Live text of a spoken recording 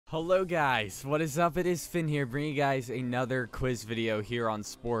Hello guys, what is up? It is Finn here, bringing you guys another quiz video here on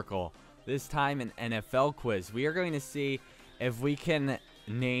Sporkle. This time an NFL quiz. We are going to see if we can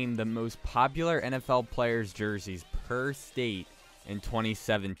name the most popular NFL players' jerseys per state in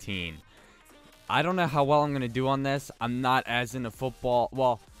 2017. I don't know how well I'm going to do on this. I'm not as into football.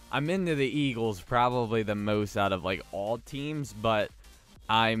 Well, I'm into the Eagles probably the most out of like all teams, but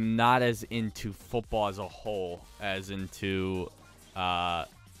I'm not as into football as a whole as into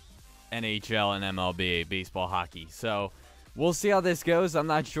NHL and MLB, baseball, hockey. So we'll see how this goes. I'm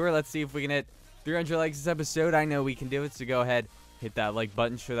not sure. Let's see if we can hit 300 likes this episode. I know we can do it, so go ahead, hit that like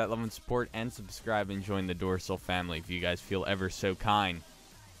button, show that love and support, and subscribe and join the Dorsal family if you guys feel ever so kind.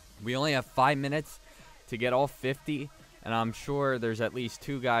 We only have 5 minutes to get all 50, and I'm sure there's at least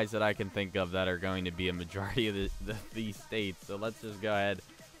 2 guys that I can think of that are going to be a majority of these states. So let's just go ahead,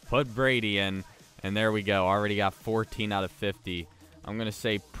 put Brady in, and there we go. Already got 14 out of 50. I'm going to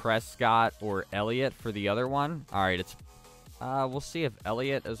say Prescott or Elliott for the other one. All right, we'll see if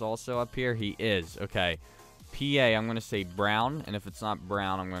Elliott is also up here. He is. Okay. PA, I'm going to say Brown, and if it's not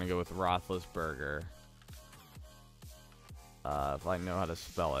Brown, I'm going to go with Roethlisberger. If I know how to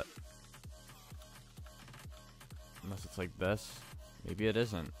spell it. Unless it's like this. Maybe it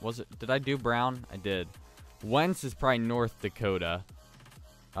isn't. Did I do Brown? I did. Wentz is probably North Dakota.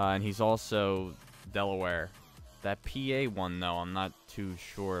 And he's also Delaware. That PA one, though, I'm not too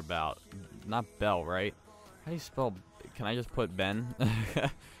sure about. Not Bell, right? How do you spell... Can I just put Ben?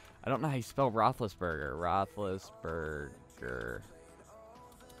 I don't know how you spell Roethlisberger. Roethlisberger.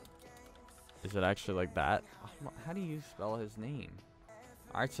 Is it actually like that? How do you spell his name?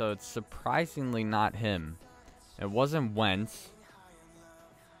 Alright, so it's surprisingly not him. It wasn't Wentz.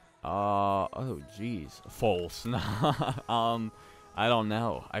 Oh, jeez. Foles. I don't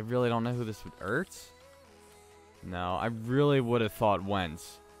know. I really don't know who this would... Ertz? No, I really would have thought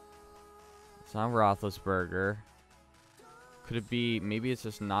Wentz. It's not Roethlisberger. Could it be... Maybe it's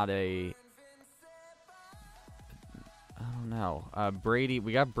just not a... I don't know. Brady.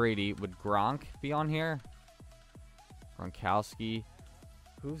 We got Brady. Would Gronk be on here? Gronkowski.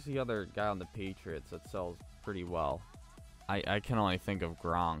 Who's the other guy on the Patriots that sells pretty well? I can only think of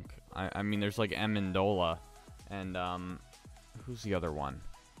Gronk. I mean, there's like Amendola. And, who's the other one?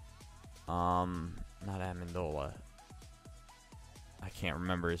 Not Amendola. I can't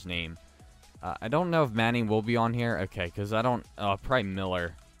remember his name. I don't know if Manning will be on here. Okay, because I don't... probably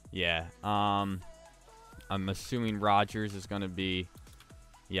Miller. Yeah. I'm assuming Rodgers is going to be...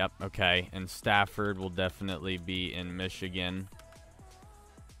 Yep, okay. And Stafford will definitely be in Michigan.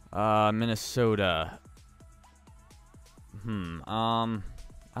 Minnesota. I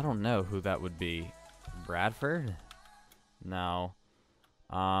don't know who that would be. Bradford? No.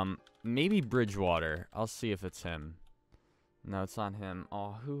 Maybe Bridgewater. I'll see if it's him. No, it's not him.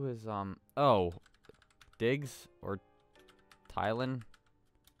 Oh, who is, oh, Diggs or Tylen?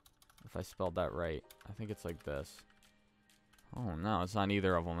 If I spelled that right. I think it's like this. Oh, no, it's not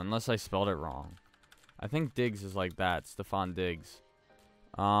either of them, unless I spelled it wrong. I think Diggs is like that. Stephon Diggs.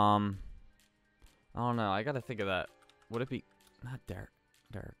 I don't know. I gotta think of that. Would it be, not Derek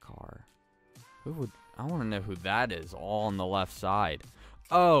Carr. Who would, I want to know who that is, all on the left side.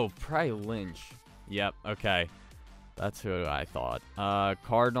 Oh, probably Lynch. Yep, okay. That's who I thought.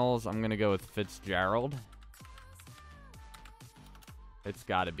 Cardinals, I'm going to go with Fitzgerald. It's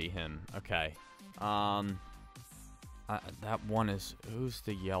got to be him. Okay. That one is... Who's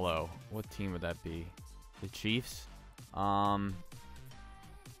the yellow? What team would that be? The Chiefs? Oh,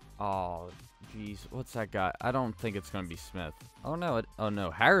 jeez. What's that guy? I don't think it's going to be Smith. Oh, no. Oh, no.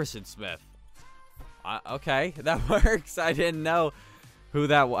 Harrison Smith. Okay, that works. I didn't know who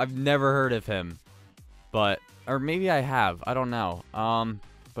that was. I've never heard of him. But... Or maybe I have. I don't know.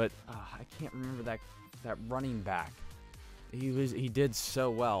 But I can't remember that running back. He did so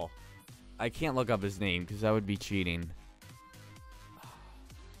well. I can't look up his name because that would be cheating.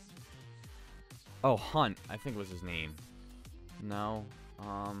 Oh, Hunt, I think was his name. No.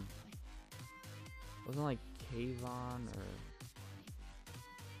 Wasn't like Kayvon or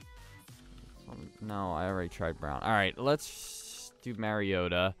no, I already tried Brown. All right, let's do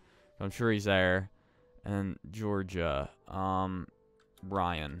Mariota. I'm sure he's there. And Georgia,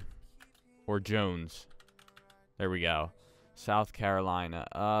 Ryan, or Jones. There we go. South Carolina.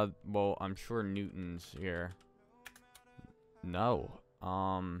 Well, I'm sure Newton's here. No.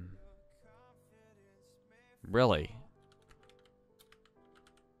 Really?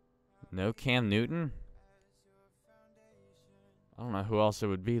 No Cam Newton? I don't know who else it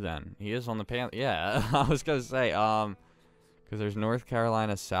would be then. He is on the pan. Yeah, I was gonna say, because there's North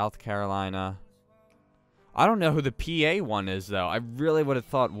Carolina, South Carolina. I don't know who the PA one is, though. I really would have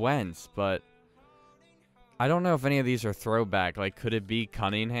thought Wentz, but I don't know if any of these are throwback. Like, could it be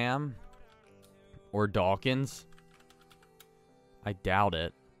Cunningham or Dawkins? I doubt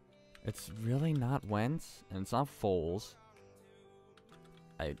it. It's really not Wentz, and it's not Foles.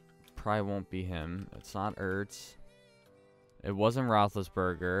 I probably won't be him. It's not Ertz. It wasn't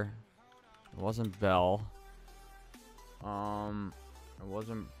Roethlisberger. It wasn't Bell. It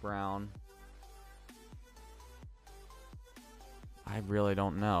wasn't Brown. I really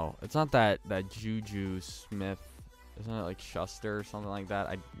don't know. It's not that Juju Smith. Isn't it like Schuster or something like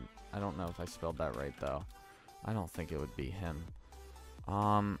that? I don't know if I spelled that right, though. I don't think it would be him.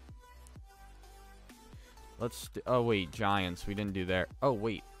 Let's do, oh wait, Giants. We didn't do there. Oh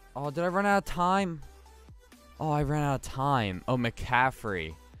wait. Oh, did I run out of time? Oh, I ran out of time. Oh,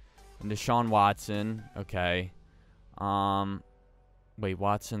 McCaffrey and Deshaun Watson. Okay. Wait,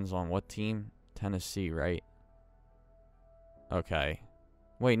 Watson's on what team? Tennessee, right? Okay.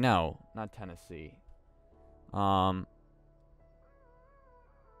 Wait, no, not Tennessee.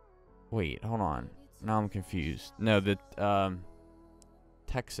 Wait, hold on. Now I'm confused. No, the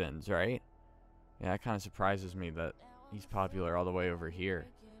Texans, right? Yeah, that kind of surprises me that he's popular all the way over here.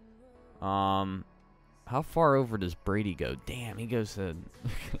 How far over does Brady go? Damn, he goes to,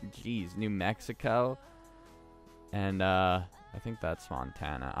 geez, New Mexico. And, I think that's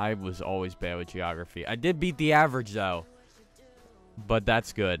Montana. I was always bad with geography. I did beat the average, though. But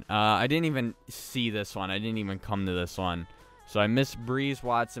that's good. I didn't even see this one. I didn't even come to this one. So I missed Breeze,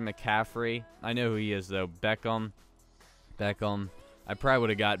 Watson, McCaffrey. I know who he is, though. Beckham. I probably would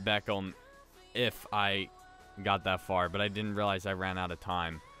have got Beckham if I got that far. But I didn't realize I ran out of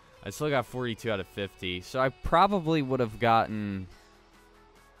time. I still got 42 out of 50. So I probably would have gotten...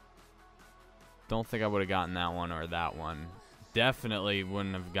 Don't think I would have gotten that one or that one. Definitely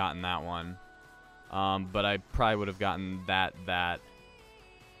wouldn't have gotten that one. But I probably would have gotten that,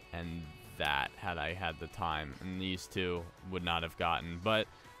 and that had I had the time. And these two would not have gotten. But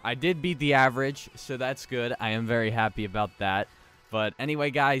I did beat the average, so that's good. I am very happy about that. But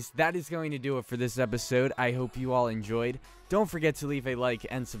anyway, guys, that is going to do it for this episode. I hope you all enjoyed. Don't forget to leave a like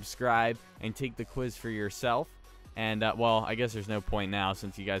and subscribe and take the quiz for yourself. And, well, I guess there's no point now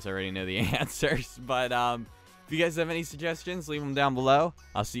since you guys already know the answers. But if you guys have any suggestions, leave them down below.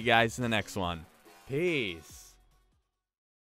 I'll see you guys in the next one. Peace.